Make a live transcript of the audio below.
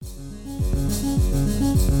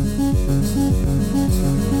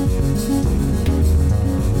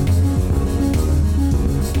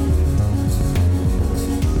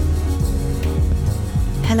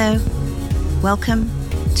Welcome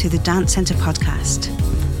to the Dance Centre podcast.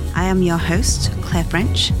 I am your host, Claire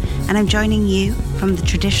French, and I'm joining you from the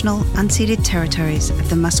traditional unceded territories of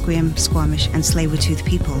the Musqueam, Squamish and Tsleil-Waututh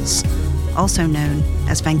peoples, also known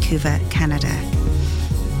as Vancouver, Canada.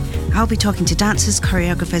 I'll be talking to dancers,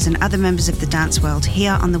 choreographers and other members of the dance world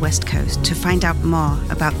here on the West Coast to find out more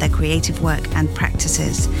about their creative work and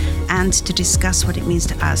practices and to discuss what it means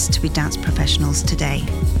to us to be dance professionals today.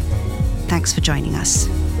 Thanks for joining us.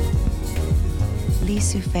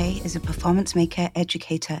 Su-Feh is a performance maker,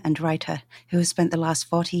 educator and writer who has spent the last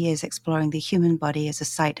 40 years exploring the human body as a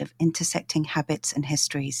site of intersecting habits and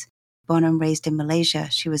histories. Born and raised in Malaysia,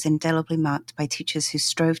 she was indelibly marked by teachers who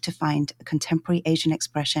strove to find a contemporary Asian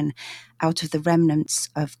expression out of the remnants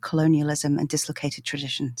of colonialism and dislocated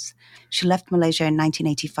traditions. She left Malaysia in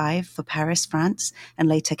 1985 for Paris, France, and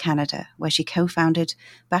later Canada, where she co-founded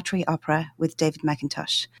Battery Opera with David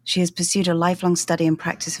McIntosh. She has pursued a lifelong study and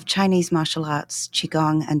practice of Chinese martial arts,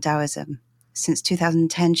 Qigong, and Taoism. Since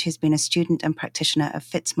 2010, she has been a student and practitioner of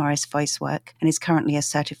Fitzmaurice voice work and is currently a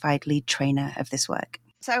certified lead trainer of this work.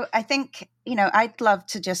 So I think, I'd love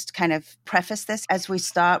to just kind of preface this as we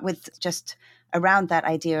start with just around that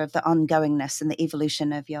idea of the ongoingness and the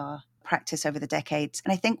evolution of your practice over the decades.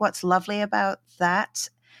 And I think what's lovely about that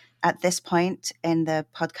at this point in the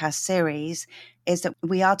podcast series is that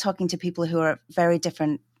we are talking to people who are at very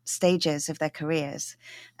different stages of their careers.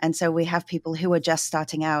 And so we have people who are just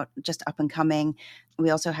starting out, just up and coming. We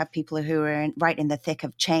also have people who are right in the thick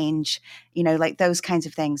of change, like those kinds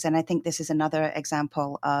of things. And I think this is another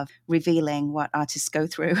example of revealing what artists go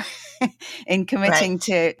through in committing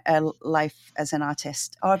to a life as an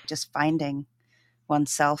artist, or just finding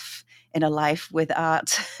oneself in a life with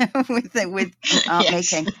art, with art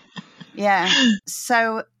making. Yeah.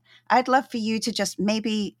 So I'd love for you to just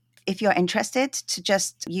maybe, if you're interested, to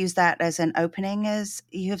just use that as an opening, as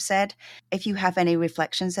you have said. If you have any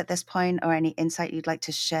reflections at this point or any insight you'd like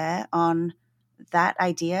to share on that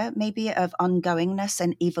idea, maybe of ongoingness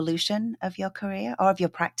and evolution of your career or of your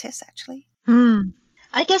practice, actually.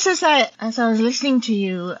 I guess as I was listening to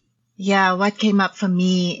you, what came up for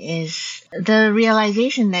me is the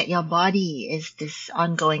realization that your body is this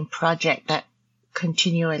ongoing project that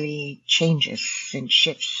continually changes and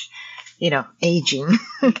shifts. Aging,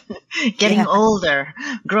 getting older,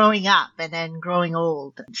 growing up, and then growing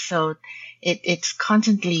old. So it's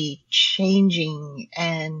constantly changing.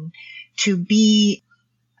 And to be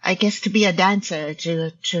a dancer,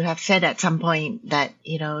 to have said at some point that,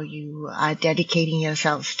 you are dedicating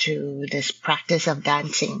yourselves to this practice of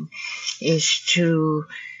dancing is to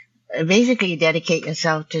basically dedicate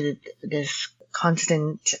yourself to this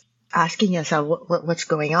constant asking yourself what's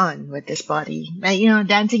going on with this body.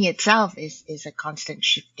 Dancing itself is a constant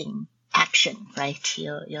shifting action, right?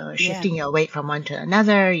 You're shifting your weight from one to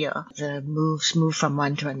another. The moves move from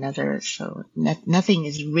one to another. So nothing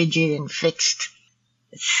is rigid and fixed.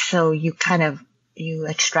 So you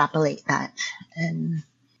extrapolate that. And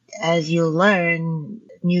as you learn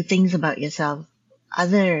new things about yourself,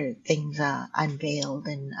 other things are unveiled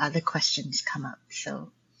and other questions come up.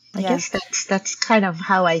 So I guess that's kind of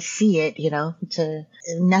how I see it,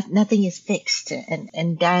 nothing is fixed,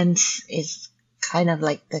 and dance is kind of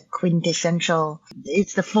like the quintessential,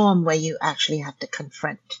 it's the form where you actually have to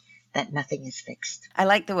confront that nothing is fixed. I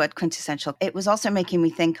like the word quintessential. It was also making me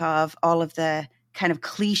think of all of the kind of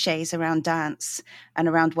cliches around dance and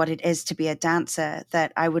around what it is to be a dancer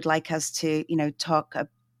that I would like us to, talk about.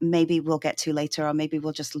 Maybe we'll get to later, or maybe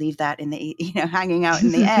we'll just leave that in the, hanging out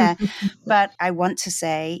in the air. But I want to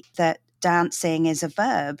say that dancing is a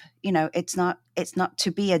verb. It's not to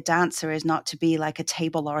be a dancer is not to be like a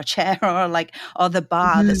table or a chair or the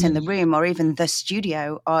bar that's in the room, or even the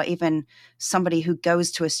studio, or even somebody who goes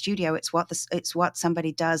to a studio. It's what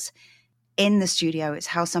somebody does in the studio. It's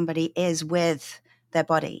how somebody is with their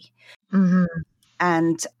body. Mm-hmm.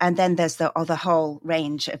 And then there's the whole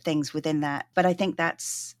range of things within that. But I think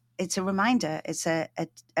it's a reminder. It's a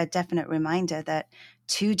definite reminder that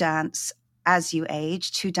to dance as you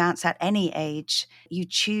age, to dance at any age, you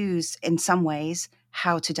choose in some ways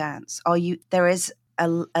how to dance. Or there is a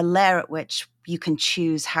layer at which you can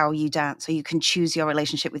choose how you dance, or you can choose your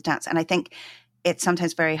relationship with dance. And I think it's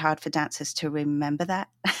sometimes very hard for dancers to remember that,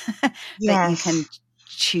 that you can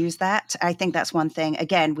choose that. I think that's one thing.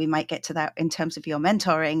 Again, we might get to that in terms of your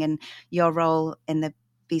mentoring and your role in the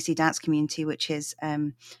BC dance community, which is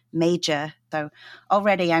major. So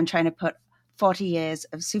already I'm trying to put 40 years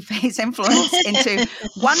of Su-Feh's influence into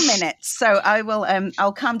 1 minute. So I will,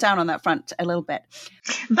 I'll calm down on that front a little bit.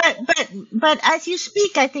 But as you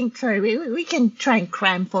speak, I think, sorry, we can try and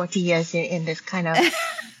cram 40 years in this kind of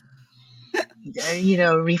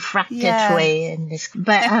refracted Yeah. way in this.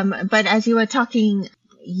 But as you were talking,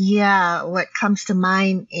 yeah, what comes to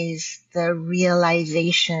mind is the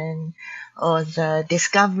realization or the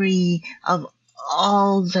discovery of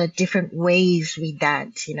all the different ways we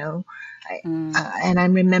dance. And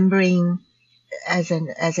I'm remembering as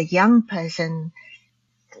a young person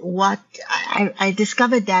what I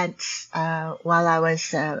discovered dance while I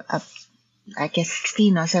was I guess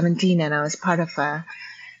 16 or 17, and I was part of a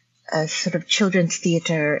sort of children's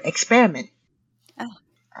theater experiment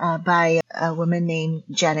Oh. by a woman named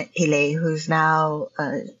Janet Pillay, who's now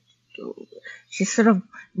she's sort of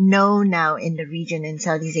known now in the region in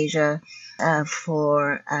Southeast Asia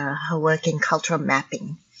for her work in cultural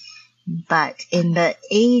mapping. But in the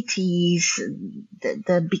 80s,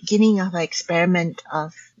 the beginning of an experiment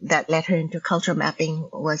of that led her into cultural mapping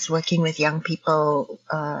was working with young people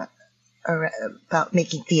about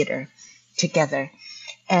making theater together.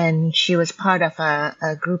 And she was part of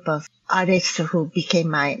a group of artists who became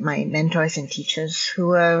my mentors and teachers, who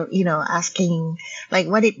were, asking like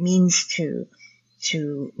what it means to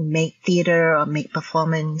make theater or make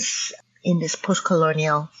performance in this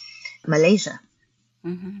post-colonial Malaysia.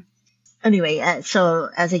 Mm-hmm. Anyway, so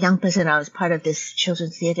as a young person, I was part of this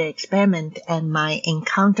children's theater experiment, and my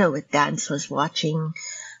encounter with dance was watching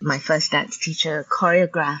my first dance teacher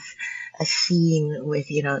choreograph a scene with,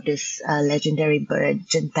 this legendary bird,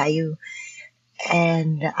 Jentayu.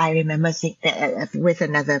 And I remember with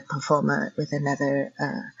another performer, with another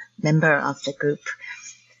member of the group.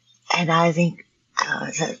 And I think, I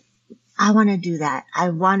was like, I want to do that. I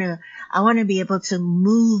want to be able to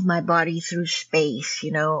move my body through space,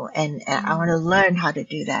 and I want to learn how to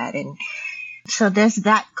do that. And so there's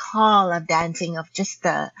that call of dancing, of just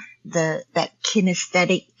that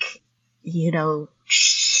kinesthetic,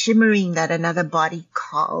 shimmering that another body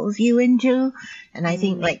calls you into. And I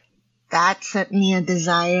think like that's certainly a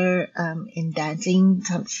desire in dancing,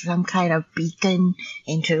 some kind of beacon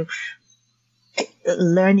into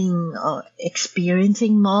learning or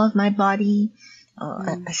experiencing more of my body,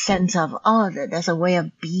 or a sense of, there's a way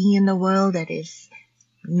of being in the world that is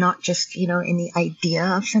not just, in the idea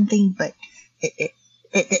of something, but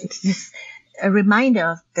it's just a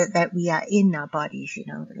reminder of that we are in our bodies,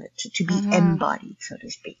 to be embodied, so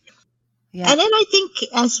to speak. Yeah. And then I think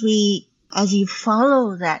as you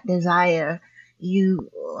follow that desire,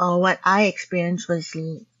 what I experienced was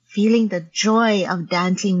feeling the joy of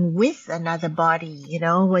dancing with another body,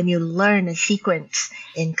 when you learn a sequence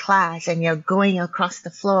in class and you're going across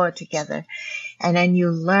the floor together, and then you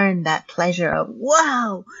learn that pleasure of,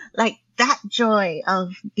 wow, like that joy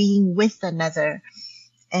of being with another.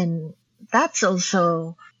 And that's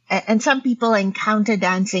also, and some people encounter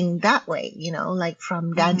dancing that way, like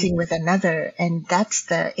from dancing with another, and that's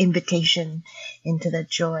the invitation into the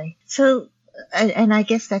joy. So, and I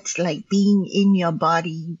guess that's like being in your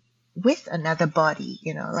body with another body,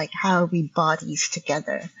 like how we bodies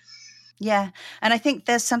together. Yeah. And I think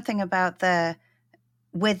there's something about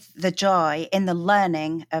with the joy in the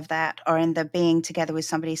learning of that, or in the being together with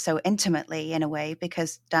somebody so intimately, in a way,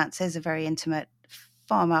 because dance is a very intimate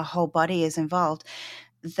form, our whole body is involved.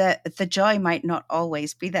 The joy might not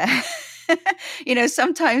always be there.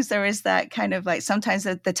 Sometimes there is that kind of like, sometimes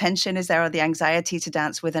the tension is there, or the anxiety to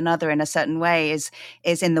dance with another in a certain way is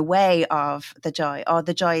in the way of the joy, or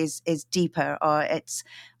the joy is deeper, or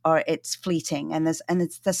it's fleeting. And there's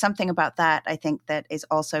something about that, I think, that is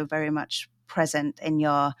also very much present in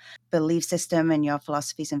your belief system and your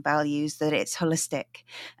philosophies and values, that it's holistic,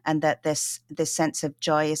 and that this sense of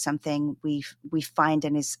joy is something we find,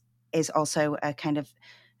 and is also a kind of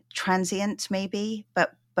transient, maybe,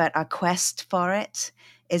 but our quest for it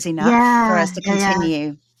is enough for us to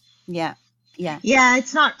continue. Yeah. Yeah,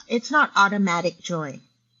 it's not automatic joy.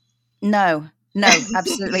 No,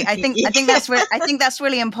 absolutely. I think that's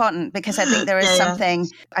really important, because I think there is something.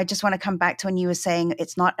 I just want to come back to when you were saying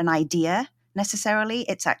it's not an idea necessarily;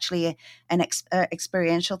 it's actually an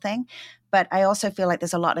experiential thing. But I also feel like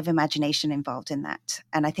there's a lot of imagination involved in that,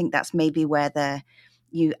 and I think that's maybe where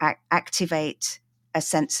you activate a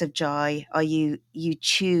sense of joy, or you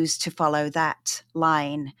choose to follow that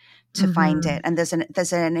line to find it, and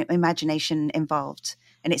there's an imagination involved.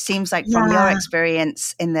 And it seems like from your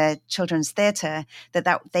experience in the children's theater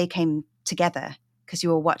that they came together because you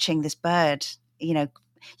were watching this bird.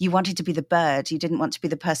 You wanted to be the bird. You didn't want to be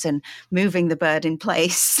the person moving the bird in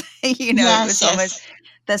place. It was almost,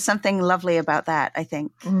 there's something lovely about that, I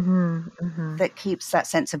think, that keeps that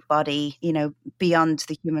sense of body, beyond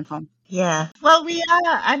the human form. Yeah. Well, we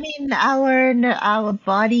are, I mean, our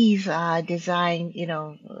bodies are designed,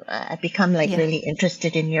 I've become like Yeah. really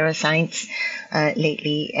interested in neuroscience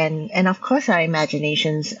lately, and of course our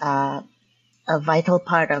imaginations are a vital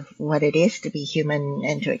part of what it is to be human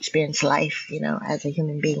and to experience life. As a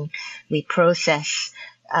human being, we process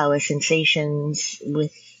our sensations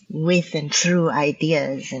with and through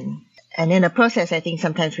ideas, and in the process, I think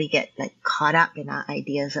sometimes we get like caught up in our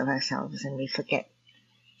ideas of ourselves, and we forget,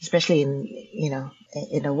 especially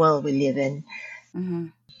in the world we live in, Mm-hmm.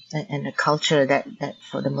 and the culture that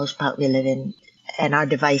for the most part we live in, and our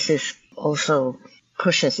devices also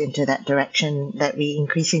push us into that direction, that we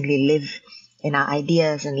increasingly live in our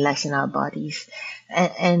ideas and less in our bodies.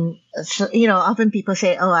 And so, often people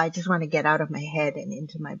say, oh, I just want to get out of my head and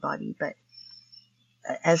into my body. But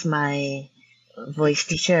as my voice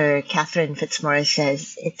teacher, Catherine Fitzmaurice,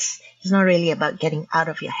 says, it's not really about getting out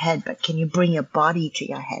of your head, but can you bring your body to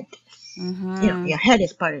your head? Mm-hmm. Your head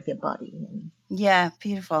is part of your body. Yeah,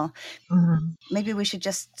 beautiful. Mm-hmm. Maybe we should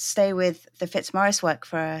just stay with the Fitzmaurice work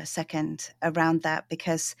for a second around that,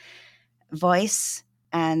 because voice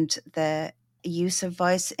and the use of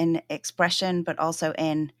voice in expression, but also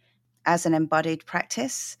in as an embodied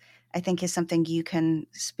practice, I think is something you can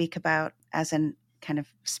speak about as an kind of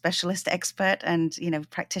specialist expert and,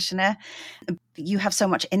 practitioner. You have so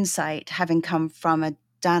much insight, having come from a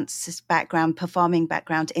dance background, performing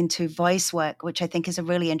background, into voice work, which I think is a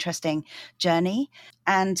really interesting journey.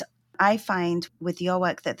 And I find with your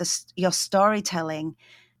work that your storytelling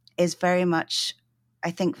is very much,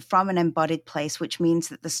 I think, from an embodied place, which means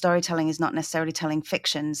that the storytelling is not necessarily telling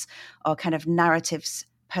fictions or kind of narratives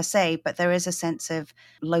per se, but there is a sense of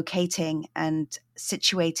locating and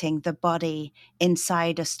situating the body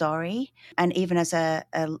inside a story. And even as a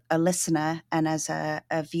listener and as a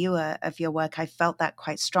viewer of your work, I felt that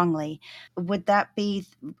quite strongly.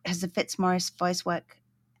 Has the Fitzmaurice voice work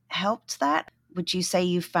helped that? Would you say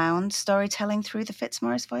you found storytelling through the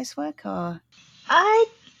Fitzmaurice voice work, or? I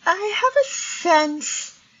I have a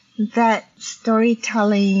sense that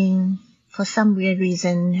storytelling, for some weird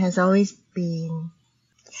reason, has always been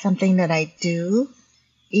something that I do,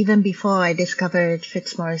 even before I discovered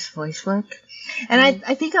Fitzmaurice voice work. And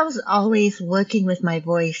I think I was always working with my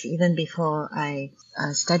voice even before I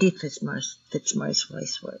studied Fitzmaurice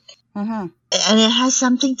voice work. Mm-hmm. And it has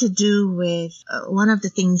something to do with one of the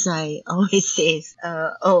things I always say is,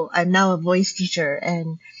 I'm now a voice teacher.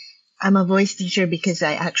 And I'm a voice teacher because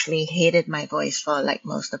I actually hated my voice for like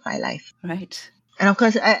most of my life. Right. And of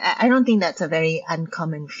course, I don't think that's a very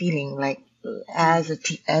uncommon feeling. Like as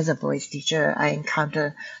a voice teacher, I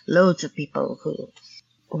encounter loads of people who,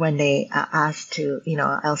 when they are asked to,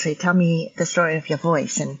 I'll say, tell me the story of your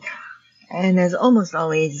voice. And there's almost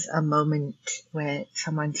always a moment where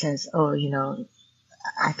someone says, oh,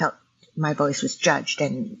 I felt my voice was judged.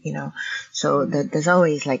 And, so there's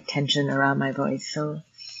always like tension around my voice. So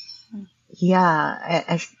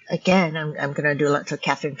yeah, again, I'm going to do lots of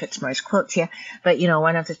Catherine Fitzmaurice quotes here, but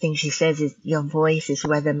one of the things she says is your voice is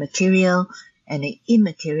where the material and the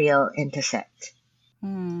immaterial intersect.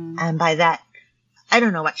 And by that, I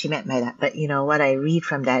don't know what she meant by that, but what I read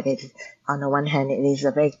from that is, on the one hand, it is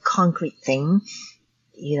a very concrete thing,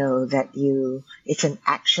 it's an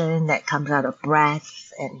action that comes out of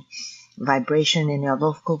breath and vibration in your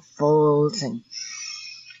vocal folds, and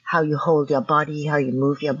how you hold your body, how you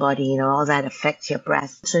move your body, all that affects your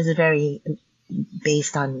breath. So it's very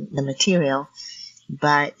based on the material.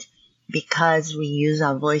 But because we use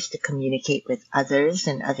our voice to communicate with others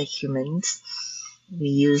and other humans, we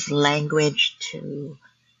use language to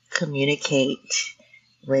communicate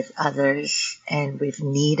with others, and we've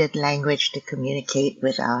needed language to communicate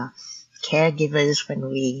with our caregivers when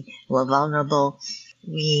we were vulnerable.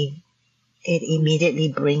 It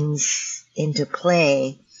immediately brings into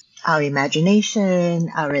play our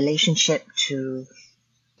imagination, our relationship to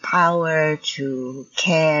power, to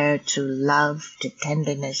care, to love, to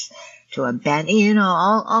tenderness, to abandon,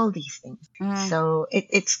 all these things. So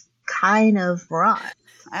it's kind of broad.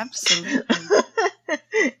 Absolutely.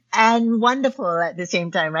 And wonderful at the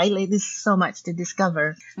same time, right? Like, there's so much to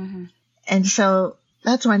discover. Mm-hmm. And so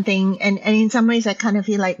that's one thing. And in some ways, I kind of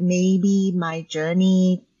feel like maybe my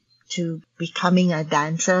journey to becoming a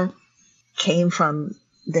dancer came from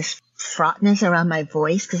this fraughtness around my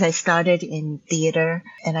voice, because I started in theater,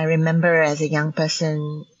 and I remember as a young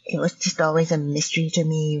person, it was just always a mystery to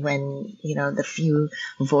me when, the few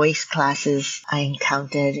voice classes I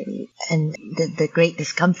encountered, and the great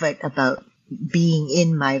discomfort about being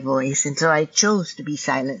in my voice. And so I chose to be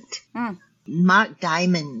silent. Mark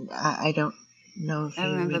Diamond, I don't know if I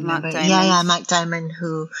you remember remember. Mark Diamond. Yeah, Mark Diamond,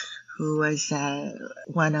 who who was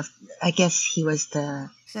one of, I guess he was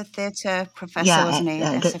He's a theatre professor, yeah, wasn't he,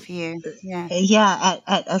 at the, SFU? Yeah. yeah,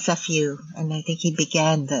 at SFU, and I think he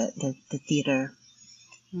began the theater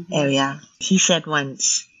Mm-hmm. area. He said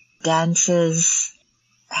once, dancers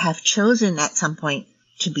have chosen at some point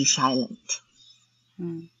to be silent,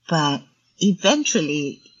 Mm. but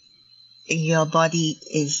eventually your body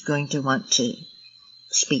is going to want to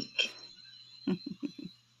speak.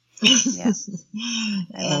 Yeah,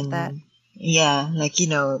 I love that. And yeah, like,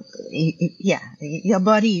 yeah, your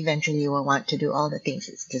body eventually will want to do all the things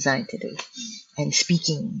it's designed to do. And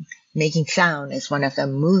speaking, making sound is one of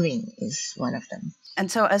them, moving is one of them. And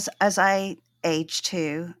so as I age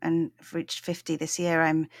too and reached 50 this year,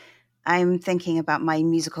 I'm thinking about my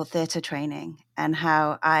musical theatre training and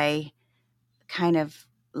how I kind of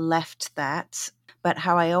left that, but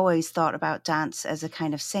how I always thought about dance as a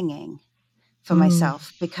kind of singing for Mm,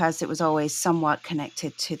 myself, because it was always somewhat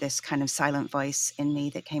connected to this kind of silent voice in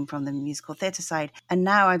me that came from the musical theatre side. And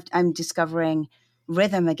now I'm discovering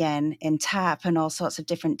rhythm again in tap and all sorts of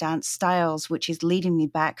different dance styles, which is leading me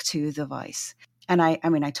back to the voice. And I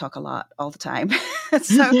mean, I talk a lot all the time.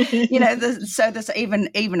 So, so there's even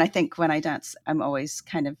I think when I dance, I'm always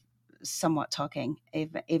kind of somewhat talking,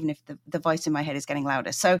 even if the voice in my head is getting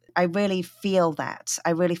louder. So I really feel that.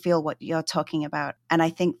 I really feel what you're talking about. And I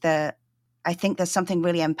think there's something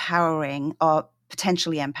really empowering, or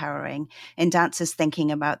potentially empowering, in dancers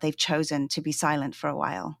thinking about they've chosen to be silent for a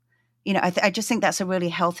while. I just think that's a really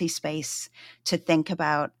healthy space to think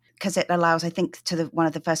about, because it allows, I think, to one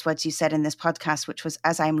of the first words you said in this podcast, which was,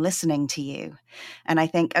 as I'm listening to you. And I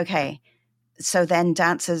think, okay, so then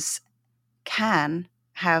dancers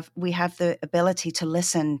we have the ability to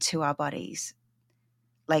listen to our bodies.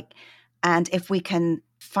 And if we can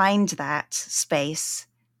find that space,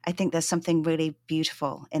 I think there's something really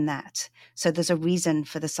beautiful in that. So there's a reason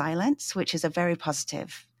for the silence, which is a very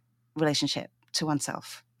positive relationship to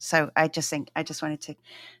oneself. So I just wanted to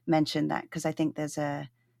mention that, because I think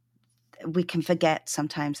we can forget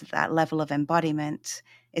sometimes that level of embodiment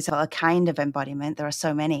is a kind of embodiment. There are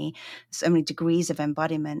so many degrees of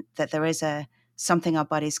embodiment, that there is something our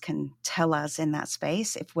bodies can tell us in that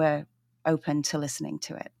space if we're open to listening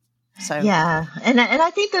to it. So yeah, and I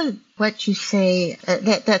think that what you say,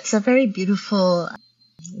 that's a very beautiful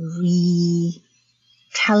retelling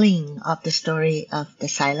of the story of the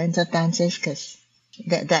silence of dancers, because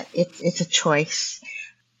that it's a choice,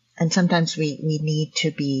 and sometimes we need to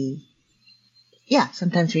be, yeah,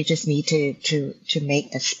 sometimes we just need to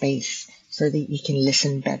make a space so that you can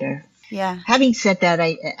listen better. yeah, Having said that,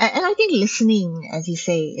 I think listening, as you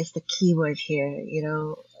say, is the key word here.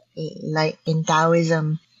 Like in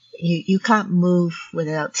Taoism, you can't move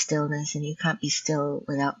without stillness, and you can't be still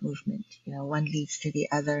without movement. One leads to the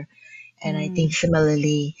other. And I think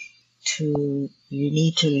similarly you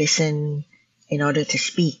need to listen in order to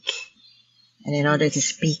speak. And in order to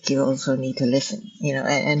speak, you also need to listen,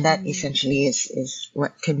 and that essentially is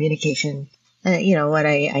what communication, what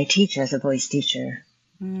I teach as a voice teacher.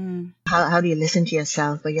 How do you listen to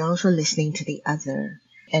yourself, but you're also listening to the other?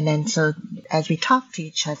 And then so as we talk to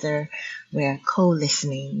each other, we're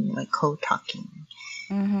co-listening, like co-talking.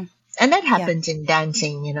 Mm-hmm. And that Yeah. happens in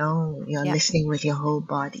dancing, you're Yeah. listening with your whole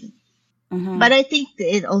body. Mm-hmm. But I think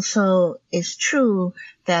it also is true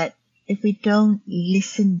that if we don't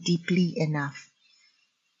listen deeply enough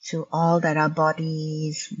to all that our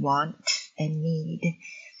bodies want and need,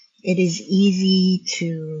 it is easy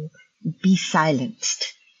to be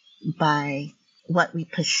silenced by what we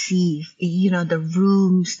perceive, the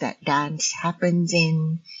rooms that dance happens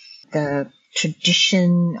in, the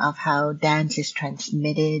tradition of how dance is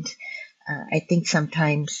transmitted. I think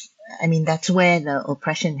sometimes, that's where the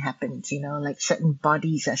oppression happens, like certain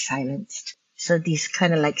bodies are silenced. So these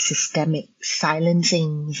kind of like systemic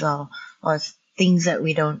silencings or things that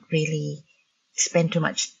we don't really spend too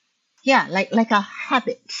much. Yeah, like our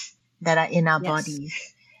habits that are in our Yes.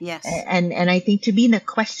 bodies. Yes. And I think to be in the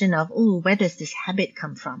question of, where does this habit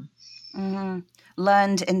come from? Mm-hmm.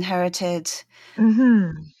 Learned, inherited,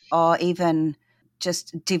 Mm-hmm. or even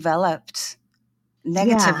just developed, Yeah.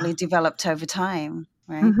 negatively developed over time,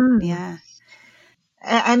 right? Mm-hmm. Yeah.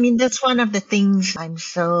 That's one of the things I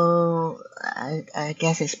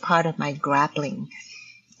guess is part of my grappling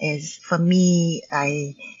is, for me,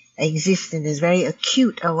 I exist in this very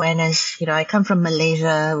acute awareness. I come from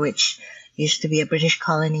Malaysia, which used to be a British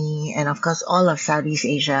colony, and of course all of Southeast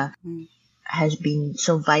Asia Mm. has been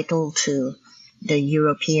so vital to the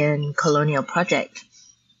European colonial project.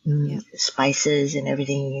 Yeah. Spices and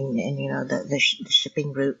everything, and the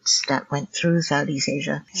shipping routes that went through Southeast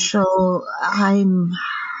Asia. Yeah. So I'm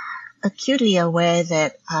acutely aware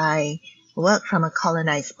that I work from a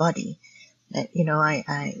colonized body. That,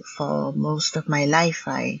 I for most of my life,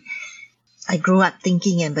 I grew up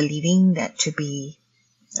thinking and believing that to be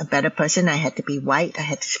a better person, I had to be white. I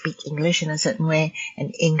had to speak English in a certain way,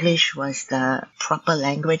 and English was the proper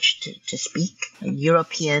language to speak.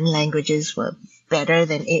 European languages were better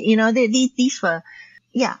than it. These were,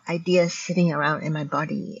 ideas sitting around in my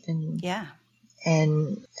body, and Yeah.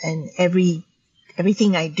 and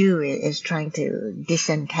everything I do is trying to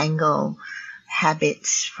disentangle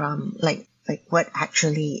habits from like what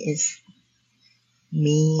actually is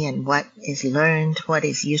me and what is learned, what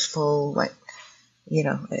is useful,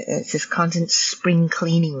 it's this constant spring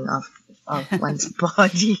cleaning of one's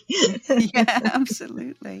body. Yeah,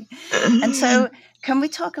 absolutely. And so, can we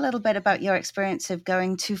talk a little bit about your experience of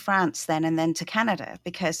going to France then and then to Canada?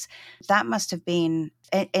 Because that must have been,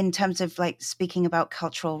 in terms of like speaking about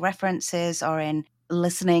cultural references or in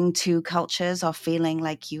listening to cultures or feeling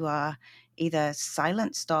like you are either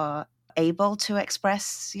silenced or able to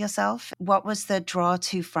express yourself. What was the draw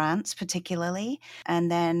to France particularly?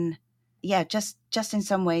 And then, yeah, just in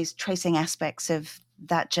some ways tracing aspects of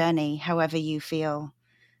that journey, however you feel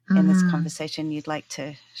in this Mm. conversation you'd like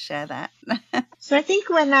to share that. So I think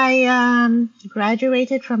when I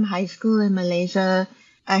graduated from high school in Malaysia,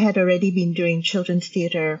 I had already been doing children's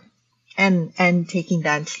theater and taking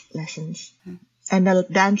dance lessons. And the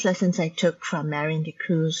dance lessons I took from Marion de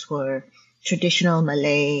Cruz were traditional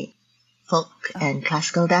Malay folk and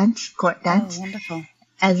classical dance, court dance, Wonderful.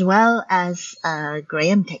 as well as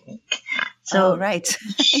Graham technique. So Right.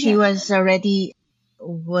 she was already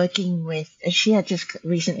working with, she had just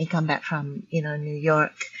recently come back from, New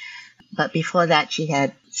York. But before that, she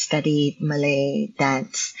had studied Malay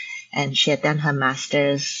dance, and she had done her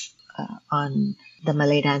master's on the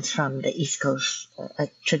Malay dance from the East Coast, a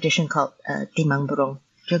tradition called Timang Burung,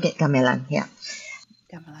 Joget Gamelan, yeah.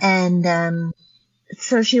 Gamelan. And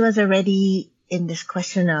so she was already in this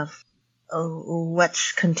question of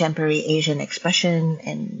what's contemporary Asian expression,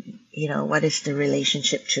 and what is the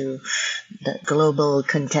relationship to the global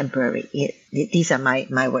contemporary. These are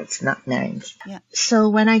my words, not Marin's. Yeah. So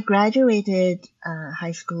when I graduated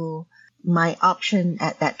high school, my option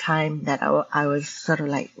at that time that I was sort of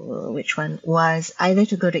like, which one, was either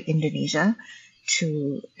to go to Indonesia,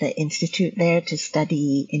 to the institute there to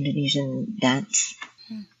study Indonesian dance,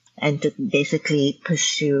 and to basically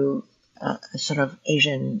pursue a sort of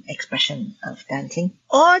Asian expression of dancing,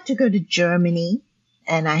 or to go to Germany.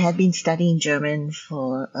 And I had been studying German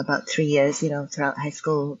for about 3 years, throughout high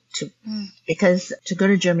school, because to go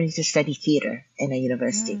to Germany to study theater in a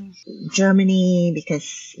university. Germany,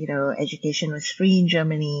 because, education was free in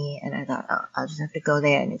Germany, and I thought, I'll just have to go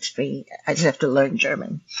there and it's free. I just have to learn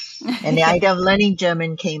German. And the idea of learning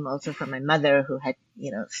German came also from my mother, who had,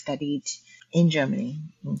 studied in Germany.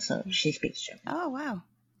 And so she speaks German. Oh, wow.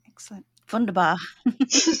 Excellent. Wunderbar.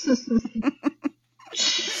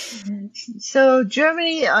 So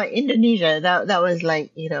Germany or Indonesia, that was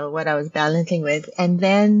like, what I was balancing with. And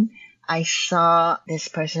then I saw this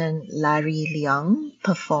person, Larry Leong,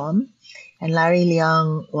 perform. And Larry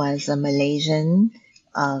Leong was a Malaysian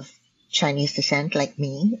of Chinese descent like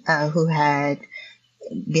me, who had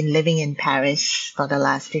been living in Paris for the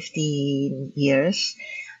last 15 years.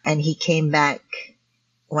 And he came back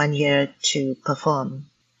 1 year to perform.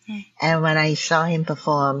 And when I saw him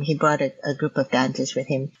perform, he brought a group of dancers with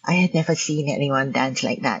him. I had never seen anyone dance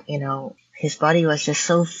like that, His body was just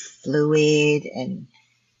so fluid, and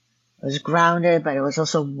it was grounded, but it was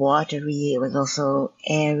also watery. It was also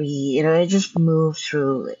airy. It just moved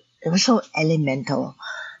through. It was so elemental.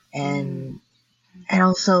 And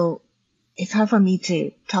also, it's hard for me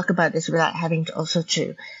to talk about this without having to also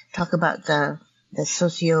to talk about the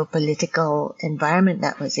socio-political environment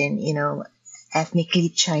that was in, ethnically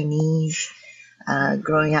Chinese,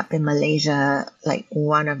 growing up in Malaysia. Like,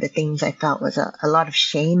 one of the things I felt was a lot of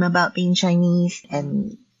shame about being Chinese.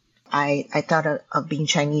 And I thought of being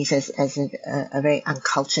Chinese as a very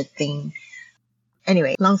uncultured thing.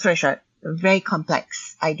 Anyway, long story short, very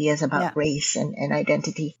complex ideas about race and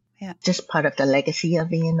identity. Yeah. Just part of the legacy of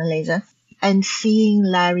being in Malaysia. And seeing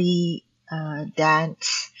Larry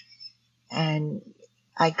dance, and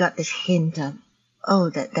I got this hint of,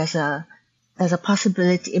 that there's a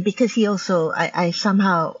possibility, because he also, I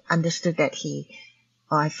somehow understood that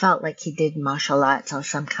I felt like he did martial arts of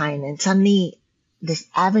some kind, and suddenly this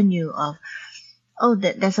avenue of,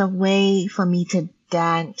 that there's a way for me to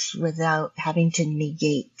dance without having to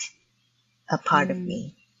negate a part of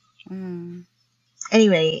me.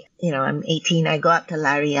 Anyway, I'm 18. I go up to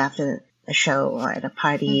Larry after a show or at a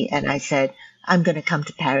party, and I said, I'm going to come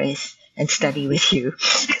to Paris and study with you.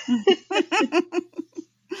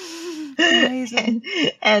 Amazing.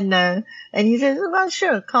 And he says, well,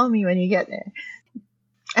 sure, call me when you get there.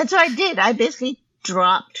 And so I did. I basically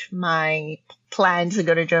dropped my plans to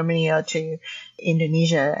go to Germany or to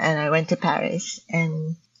Indonesia, and I went to Paris,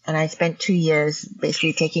 and I spent 2 years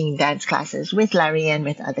basically taking dance classes with Larry and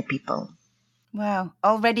with other people. Wow.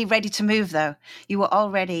 Already ready to move, though. You were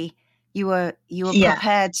Yeah.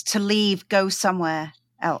 prepared to leave, go somewhere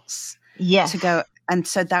else. Yes. To go. And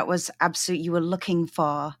so that was absolutely, you were looking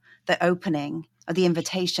for the opening or the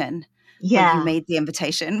invitation. Yeah. Well, you made the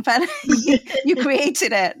invitation, but you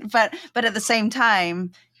created it. But at the same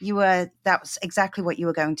time, that was exactly what you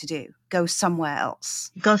were going to do. Go somewhere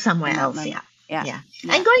else. Go somewhere else. Yeah. Yeah.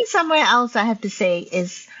 And going somewhere else, I have to say,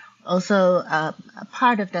 is also a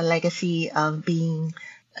part of the legacy of being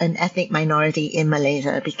an ethnic minority in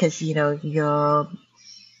Malaysia, because, you know,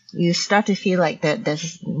 you start to feel like that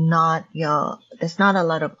there's not a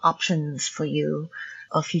lot of options for you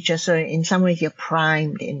or future. So in some ways you're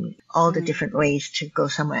primed in all the different ways to go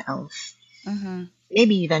somewhere else. Mm-hmm.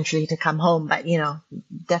 Maybe eventually to come home, but, you know,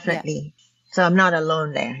 definitely. Yeah. So I'm not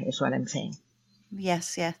alone there, is what I'm saying.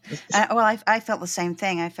 Yes. Well, I felt the same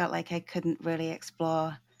thing. I felt like I couldn't really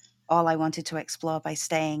explore all I wanted to explore by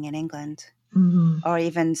staying in England. Mm-hmm. Or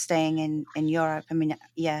even staying in Europe. I mean,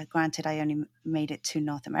 yeah, granted, I only made it to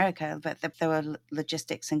North America, but there were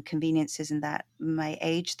logistics and conveniences in that my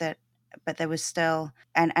age but there was still,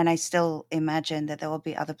 and I still imagine that there will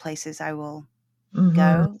be other places I will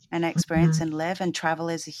go and experience and live, and travel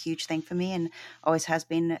is a huge thing for me and always has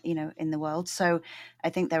been, you know, in the world. So I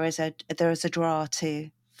think there is a draw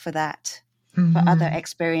for that, for other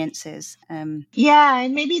experiences. Yeah,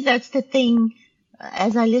 and maybe that's the thing.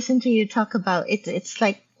 As I listen to you talk about it, it's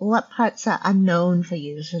like what parts are unknown for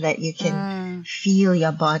you, so that you can feel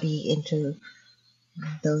your body into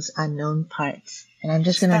those unknown parts. And I'm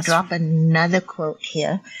just going to drop another quote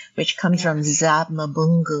here, which comes from Zab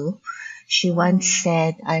Mabungu. She once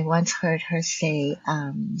said, I once heard her say,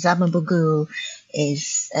 Zab Mabungu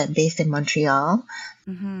is based in Montreal,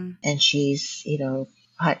 and she's, you know,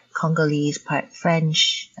 part Congolese, part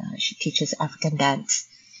French. She teaches African dance.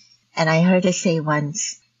 And I heard her say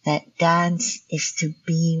once that dance is to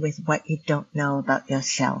be with what you don't know about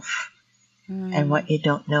yourself and what you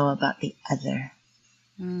don't know about the other.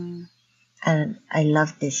 And I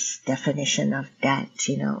love this definition of dance,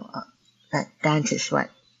 you know, that dance is what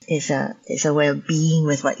is a way of being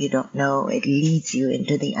with what you don't know. It leads you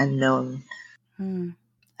into the unknown.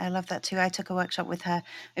 I love that too. I took a workshop with her.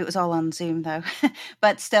 It was all on Zoom though,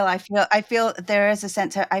 but still, I feel there is a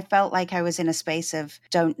sense. I felt like I was in a space of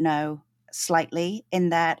don't know slightly. In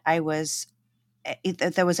that there was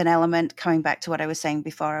an element, coming back to what I was saying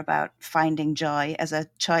before about finding joy as a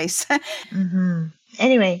choice.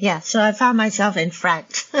 Anyway, yeah. So I found myself in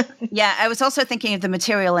France. Yeah, I was also thinking of the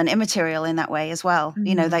material and immaterial in that way as well.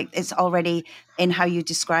 You know, like it's already in how you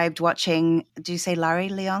described watching. Do you say Larry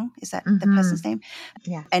Leong? Is that the person's name?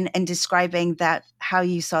 Yeah. And describing that, how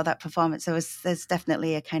you saw that performance, there's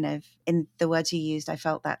definitely a kind of, in the words you used, I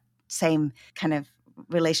felt that same kind of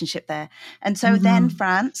relationship there. And so then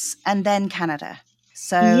France and then Canada.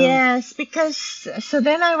 So yes, because so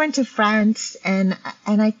then I went to France, and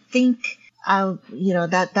I think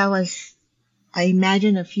that was, I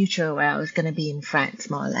imagined a future where I was going to be in France,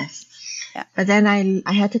 more or less. Yeah. But then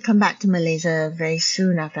I had to come back to Malaysia very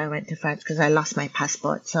soon after I went to France, because I lost my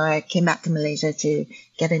passport. So I came back to Malaysia to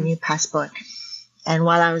get a new passport. And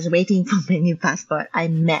while I was waiting for my new passport, I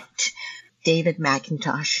met David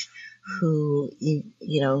McIntosh, who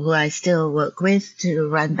who I still work with to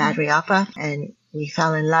run Battery Opera, and we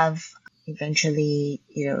fell in love. Eventually,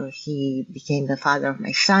 he became the father of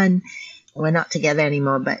my son. We're not together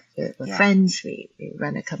anymore, but we're friends. We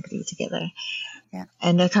run a company together. Yeah.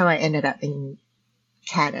 And that's how I ended up in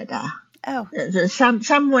Canada. Oh.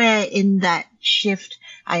 Somewhere in that shift,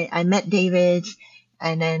 I met David,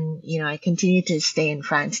 and then, I continued to stay in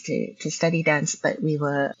France to study dance, but we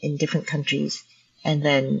were in different countries. And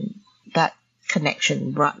then that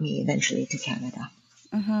connection brought me eventually to Canada.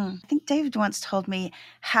 I think David once told me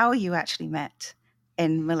how you actually met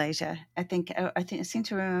in Malaysia. I think I seem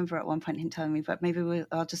to remember at one point him telling me, but maybe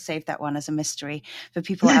I'll just save that one as a mystery for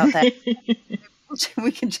people out there.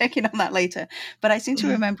 We can check in on that later. But I seem to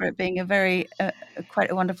remember it being a very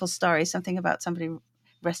quite a wonderful story. Something about somebody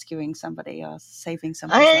rescuing somebody or saving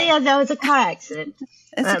somebody. Oh yeah, that was a car accident.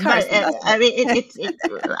 It's a car accident. I mean,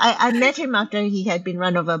 I met him after he had been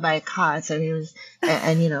run over by a car, so he was,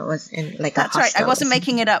 was in like a. That's right. I wasn't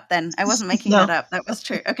making it up then. That was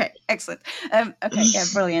true. Okay, excellent. Okay, yeah,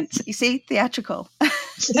 brilliant. You see, theatrical.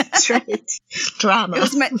 That's right. Drama.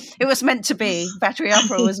 It was meant to be. Battery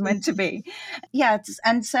opera was meant to be. Yeah.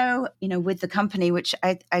 And so, with the company, which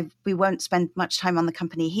we won't spend much time on the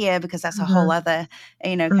company here because that's a whole other,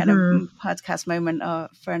 kind of podcast moment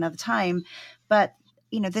for another time. But,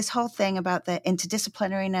 this whole thing about the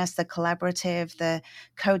interdisciplinariness, the collaborative, the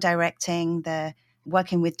co-directing, the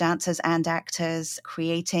working with dancers and actors,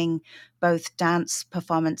 creating both dance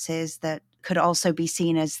performances that could also be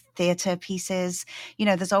seen as theater pieces.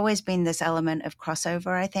 There's always been this element of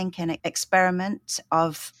crossover, I think, and experiment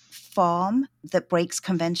of form that breaks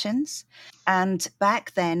conventions. And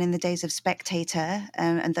back then, in the days of Spectator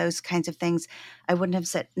and those kinds of things, I wouldn't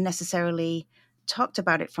have necessarily talked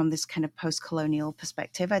about it from this kind of post-colonial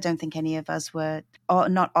perspective. I don't think any of us were, or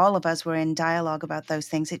not all of us were in dialogue about those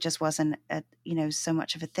things. It just wasn't, so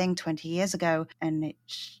much of a thing 20 years ago, and it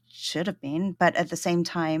should have been. But at the same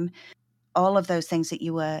time, all of those things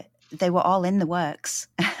that they were all in the works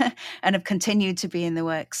and have continued to be in the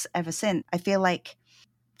works ever since. I feel like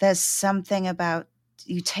there's something about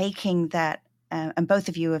you taking that, and both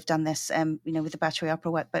of you have done this, with the battery opera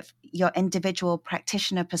work, but your individual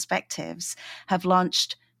practitioner perspectives have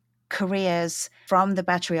launched careers from the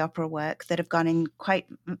battery opera work that have gone in quite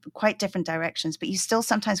different directions, but you still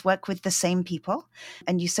sometimes work with the same people.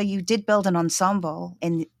 And so you did build an ensemble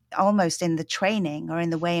almost in the training or in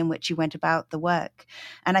the way in which you went about the work.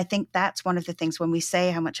 And I think that's one of the things when we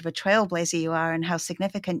say how much of a trailblazer you are and how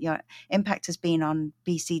significant your impact has been on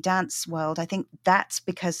BC dance world, I think that's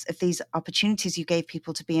because of these opportunities you gave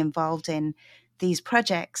people to be involved in these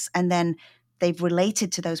projects. And then they've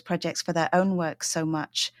related to those projects for their own work so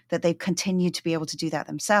much that they've continued to be able to do that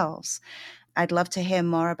themselves. I'd love to hear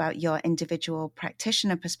more about your individual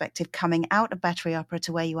practitioner perspective coming out of battery opera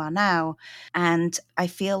to where you are now. And I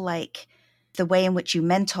feel like the way in which you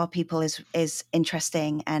mentor people is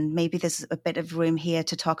interesting. And maybe there's a bit of room here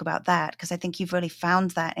to talk about that, because I think you've really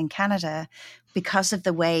found that in Canada because of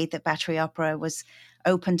the way that battery opera was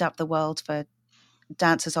opened up the world for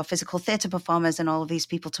dancers or physical theatre performers and all of these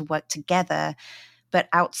people to work together, but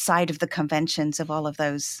outside of the conventions of all of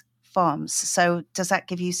those forms. So does that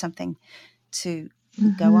give you something to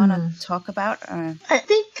go on and talk about? Or? I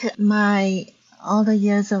think all the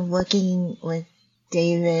years of working with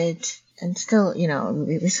David, and still,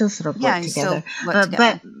 we still sort of work together.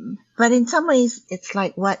 But in some ways, it's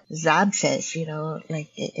like what Zab says, like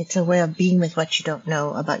it's a way of being with what you don't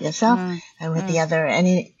know about yourself and with the other.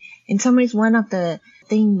 And in some ways, one of the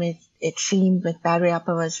thing with it seemed with battery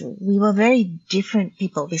opera was we were very different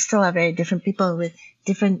people. We still are very different people with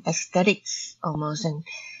different aesthetics almost,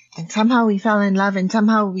 and somehow we fell in love, and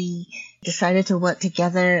somehow we decided to work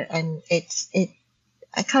together. And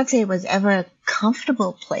I can't say it was ever a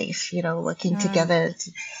comfortable place, working together.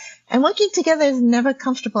 And working together is never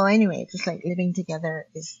comfortable anyway. Just like living together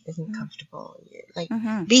isn't comfortable. Like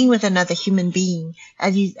being with another human being,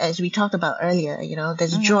 as we talked about earlier,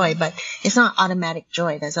 there's joy, but it's not automatic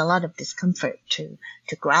joy. There's a lot of discomfort to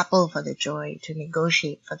grapple for the joy, to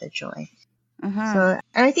negotiate for the joy. So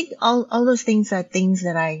I think all those things are things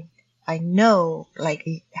that I know, like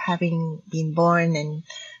having been born and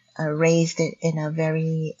raised in a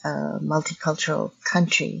very multicultural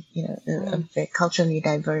country, a very culturally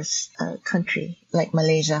diverse country like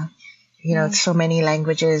Malaysia. So many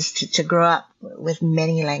languages, to grow up with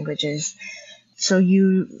many languages. So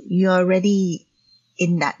you're already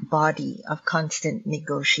in that body of constant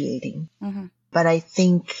negotiating. But I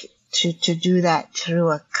think to do that through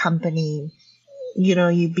a company,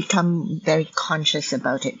 you become very conscious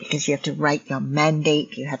about it because you have to write your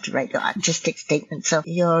mandate, you have to write your artistic statement. So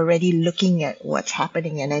you're already looking at what's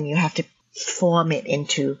happening, and then you have to form it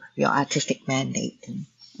into your artistic mandate.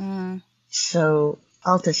 So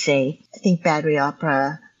all to say, I think battery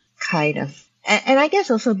opera kind of, and I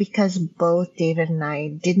guess also because both David and I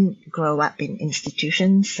didn't grow up in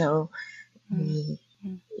institutions, so we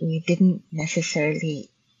didn't necessarily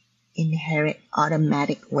inherit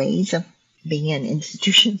automatic ways of being an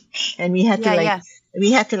institution, and we had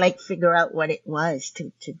to figure out what it was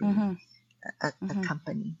to be a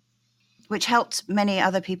company, which helped many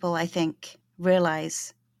other people, I think,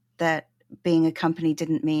 realize that being a company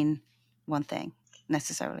didn't mean one thing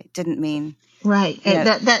necessarily. Didn't mean right. And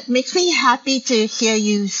that makes me happy to hear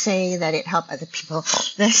you say that it helped other people.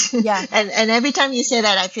 And every time you say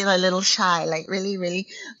that, I feel a little shy, like really, really.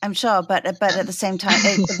 I'm sure, but at the same time,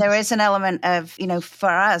 there is an element of, for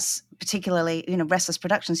us, particularly, Restless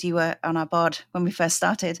Productions, you were on our board when we first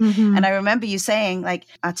started. Mm-hmm. And I remember you saying, like,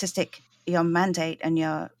 your mandate and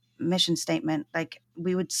your mission statement, like,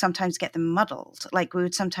 we would sometimes get them muddled. Like we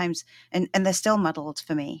would sometimes, and they're still muddled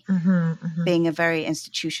for me, being a very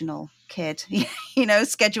institutional kid,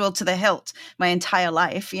 scheduled to the hilt my entire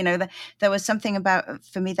life. There was something about,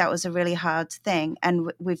 for me, that was a really hard thing.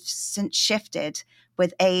 And we've since shifted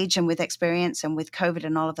with age and with experience and with COVID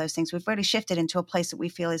and all of those things. We've really shifted into a place that we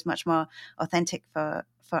feel is much more authentic for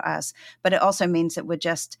us. But it also means that we're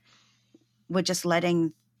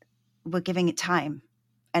giving it time.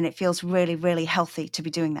 And it feels really, really healthy to be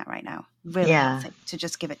doing that right now. Really healthy to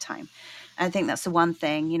just give it time. And I think that's the one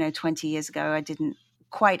thing, 20 years ago, I didn't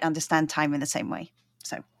quite understand time in the same way.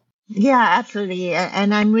 So. Yeah, absolutely.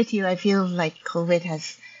 And I'm with you. I feel like COVID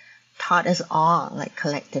has taught us all, like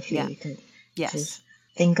collectively, to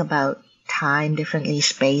think about time differently,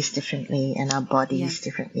 space differently, and our bodies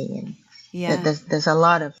differently. And there's a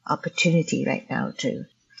lot of opportunity right now to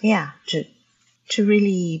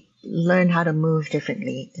really learn how to move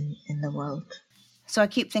differently in the world. So I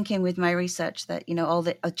keep thinking with my research that, all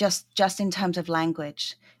the just in terms of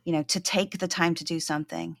language, to take the time to do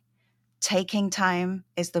something, taking time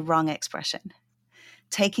is the wrong expression.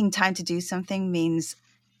 Taking time to do something means,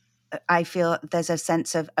 I feel there's a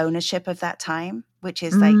sense of ownership of that time, which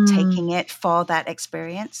is like taking it for that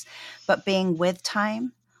experience. But being with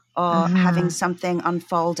time or having something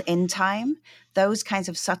unfold in time, those kinds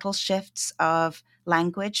of subtle shifts of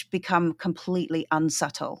language become completely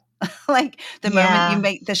unsubtle. Like the moment you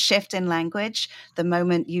make the shift in language, the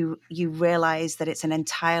moment you realize that it's an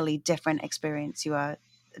entirely different experience you are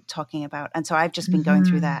talking about. And so I've just been going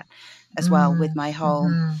through that as well with my whole,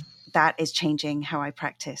 that is changing how I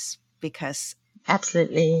practice, because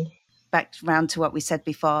absolutely, back round to what we said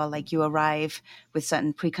before, like you arrive with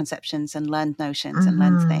certain preconceptions and learned notions and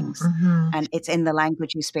learned things, and it's in the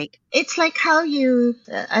language you speak. It's like how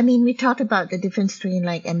we talked about the difference between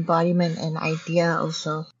like embodiment and idea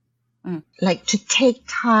also. Like to take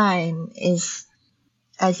time is,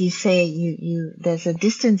 as you say, you there's a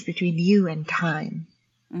distance between you and time.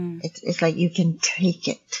 It's like you can take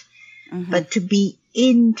it. But to be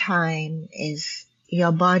in time is,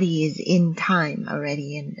 your body is in time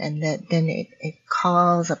already, and then it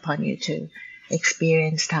calls upon you to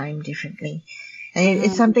experience time differently. And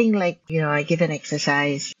it's something like, I give an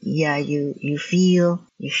exercise. Yeah, you feel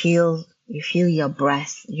your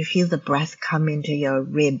breath. You feel the breath come into your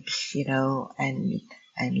ribs, and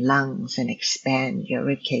lungs, and expand your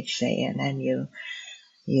rib cage, say, and then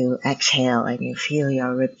you exhale and you feel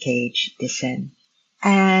your rib cage descend.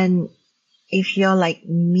 And if you're like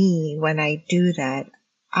me, when I do that,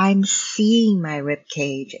 I'm seeing my rib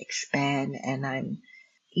cage expand, and I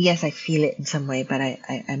feel it in some way, but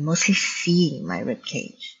I'm mostly seeing my rib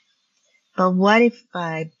cage. But what if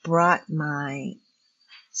I brought my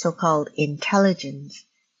so-called intelligence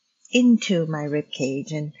into my rib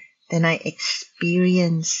cage, and then I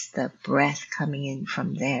experience the breath coming in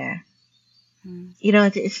from there?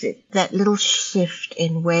 It's that little shift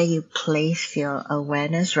in where you place your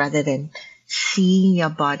awareness, rather than seeing your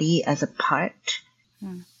body as a part.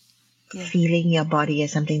 Feeling your body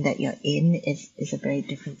as something that you're in is a very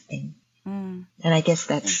different thing. And I guess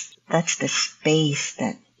that's the space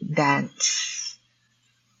that dance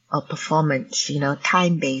or performance,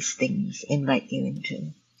 time-based things invite you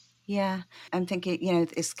into. Yeah, I'm thinking,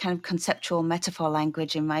 it's kind of conceptual metaphor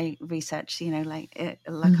language in my research, like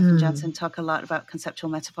Lakoff and Johnson talk a lot about conceptual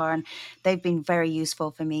metaphor, and they've been very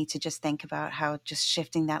useful for me to just think about how just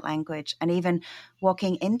shifting that language, and even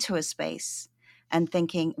walking into a space and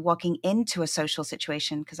walking into a social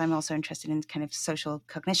situation, because I'm also interested in kind of social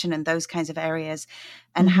cognition and those kinds of areas,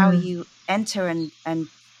 and how you enter and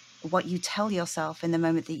what you tell yourself in the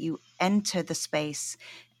moment that you enter the space,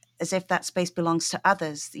 as if that space belongs to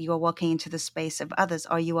others, that you are walking into the space of others,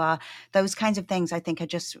 or you are, those kinds of things I think are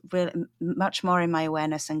just really much more in my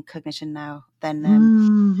awareness and cognition now than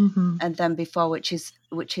and then before, which is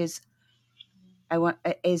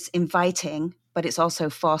inviting, but it's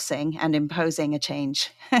also forcing and imposing a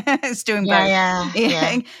change. It's doing both.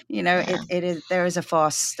 It is, there is a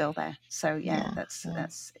force still there. So that's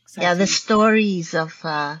exciting. Yeah, the stories of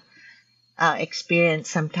our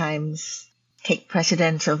experience sometimes take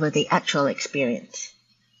precedence over the actual experience.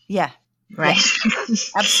 Yeah. Right. Yeah.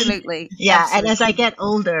 Absolutely. Yeah. Absolutely. And as I get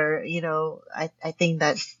older, I think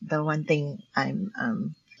that's the one thing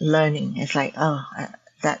I'm learning. It's like,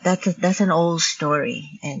 that's an old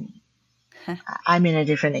story, and I'm in a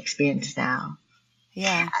different experience now.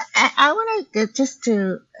 Yeah. I want to just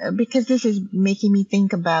because this is making me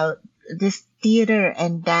think about this theater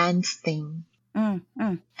and dance thing.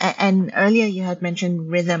 And earlier you had mentioned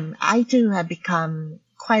rhythm. I too have become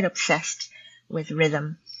quite obsessed with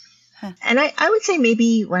rhythm. And I would say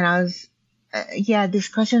maybe when I was yeah, this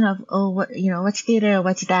question of, oh, what, what's theater,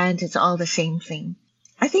 what's dance? It's all the same thing.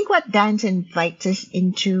 I think what dance invites us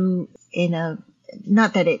into, in a,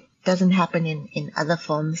 not that it doesn't happen in other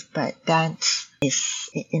forms, but dance is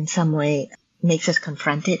in some way makes us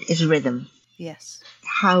confront it, is rhythm. Yes.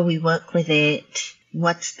 How we work with it,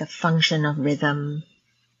 what's the function of rhythm.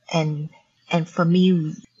 And, and for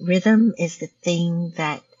me, rhythm is the thing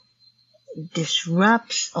that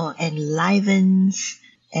disrupts or enlivens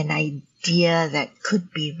an idea that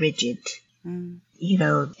could be rigid. Mm.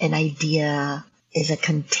 An idea is a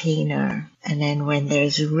container, and then when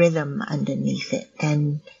there's rhythm underneath it,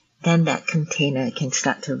 then that container can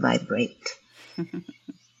start to vibrate.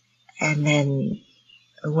 And then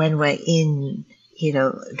when we're in,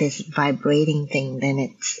 this vibrating thing, then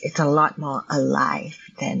it's a lot more alive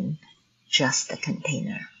than just a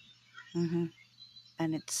container. Mm-hmm.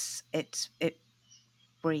 And it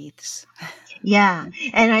breathes. Yeah,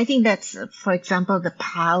 and I think that's, for example, the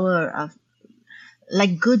power of,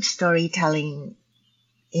 like, good storytelling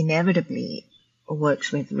inevitably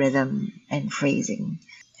works with rhythm and phrasing,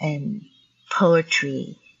 and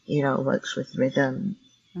poetry, works with rhythm